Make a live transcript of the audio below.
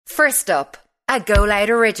First up, a Go Loud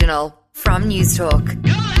original from Newstalk.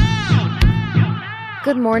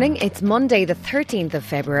 Good morning, it's Monday the 13th of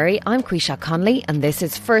February. I'm Quisha Conley and this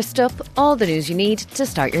is First Up, all the news you need to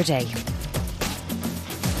start your day.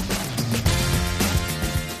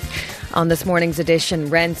 On this morning's edition,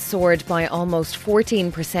 rents soared by almost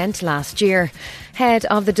 14% last year. Head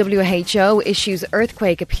of the WHO issues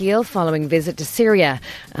earthquake appeal following visit to Syria.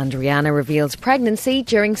 And Rihanna reveals pregnancy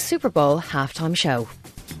during Super Bowl halftime show.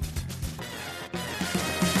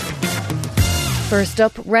 First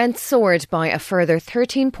up, rents soared by a further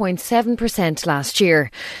 13.7% last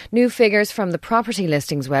year. New figures from the property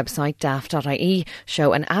listings website daft.ie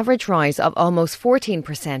show an average rise of almost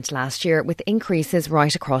 14% last year, with increases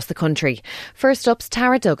right across the country. First up's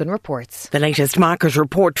Tara Duggan reports. The latest market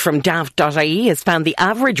report from daft.ie has found the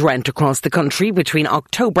average rent across the country between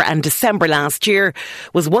October and December last year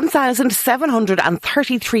was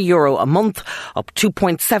 €1,733 a month, up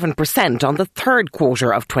 2.7% on the third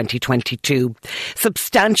quarter of 2022.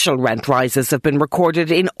 Substantial rent rises have been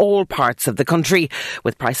recorded in all parts of the country,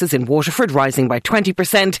 with prices in Waterford rising by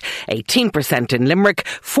 20%, 18% in Limerick,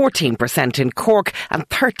 14% in Cork and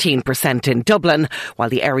 13% in Dublin, while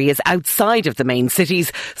the areas outside of the main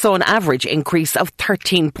cities saw an average increase of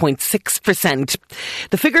 13.6%.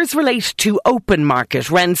 The figures relate to open market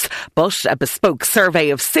rents, but a bespoke survey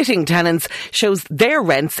of sitting tenants shows their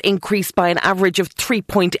rents increased by an average of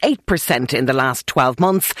 3.8% in the last 12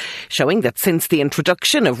 months, showing that since the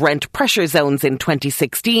introduction of rent pressure zones in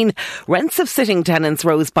 2016, rents of sitting tenants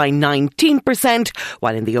rose by 19%,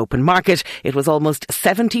 while in the open market it was almost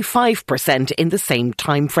 75% in the same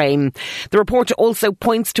time frame. The report also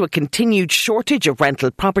points to a continued shortage of rental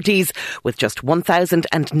properties, with just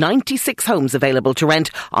 1,096 homes available to rent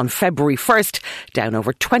on February 1st, down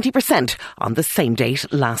over 20% on the same date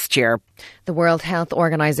last year. The World Health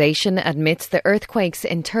Organization admits the earthquakes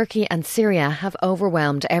in Turkey and Syria have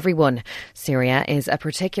overwhelmed everyone. Syria is a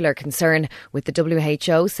particular concern, with the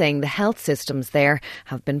WHO saying the health systems there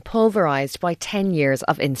have been pulverised by 10 years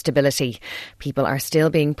of instability. People are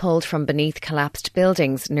still being pulled from beneath collapsed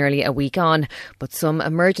buildings nearly a week on, but some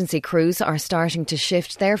emergency crews are starting to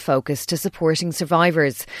shift their focus to supporting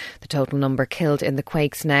survivors. The total number killed in the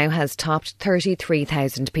quakes now has topped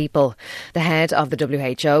 33,000 people. The head of the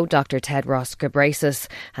WHO, Dr. Tedros Ghebreyesus,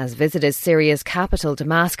 has visited Syria's capital,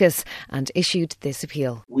 Damascus, and issued this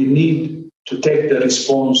appeal. We need to take the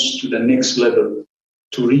response to the next level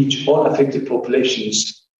to reach all affected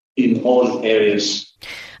populations in all areas.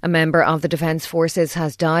 A member of the Defence Forces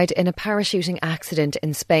has died in a parachuting accident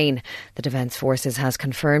in Spain. The Defence Forces has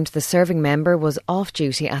confirmed the serving member was off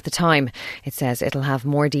duty at the time. It says it'll have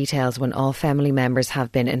more details when all family members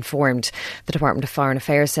have been informed. The Department of Foreign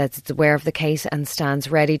Affairs says it's aware of the case and stands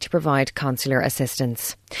ready to provide consular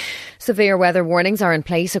assistance. Severe weather warnings are in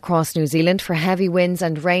place across New Zealand for heavy winds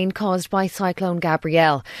and rain caused by Cyclone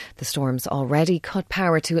Gabrielle. The storm's already cut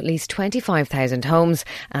power to at least 25,000 homes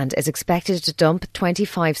and is expected to dump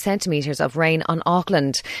 25 centimetres of rain on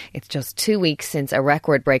Auckland. It's just 2 weeks since a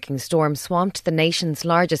record-breaking storm swamped the nation's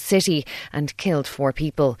largest city and killed 4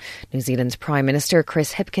 people. New Zealand's Prime Minister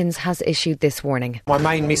Chris Hipkins has issued this warning. My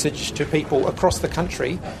main message to people across the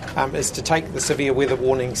country is to take the severe weather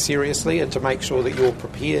warning seriously and to make sure that you're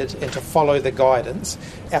prepared and to follow the guidance.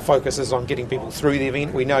 Our focus is on getting people through the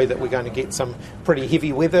event. We know that we're going to get some pretty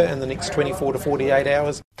heavy weather in the next 24 to 48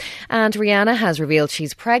 hours. And Rihanna has revealed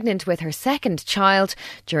she's pregnant with her second child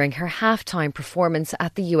during her halftime performance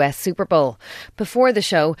at the US Super Bowl. Before the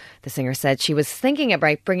show, the singer said she was thinking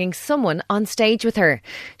about bringing someone on stage with her.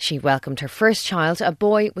 She welcomed her first child, a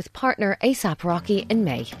boy, with partner A$AP Rocky in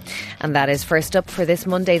May. And that is First Up for this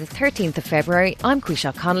Monday the 13th of February. I'm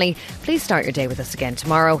Quisha Conley. Please start your day with us again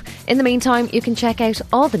tomorrow. In the meantime, you can check out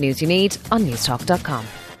all the news you need on newstalk.com.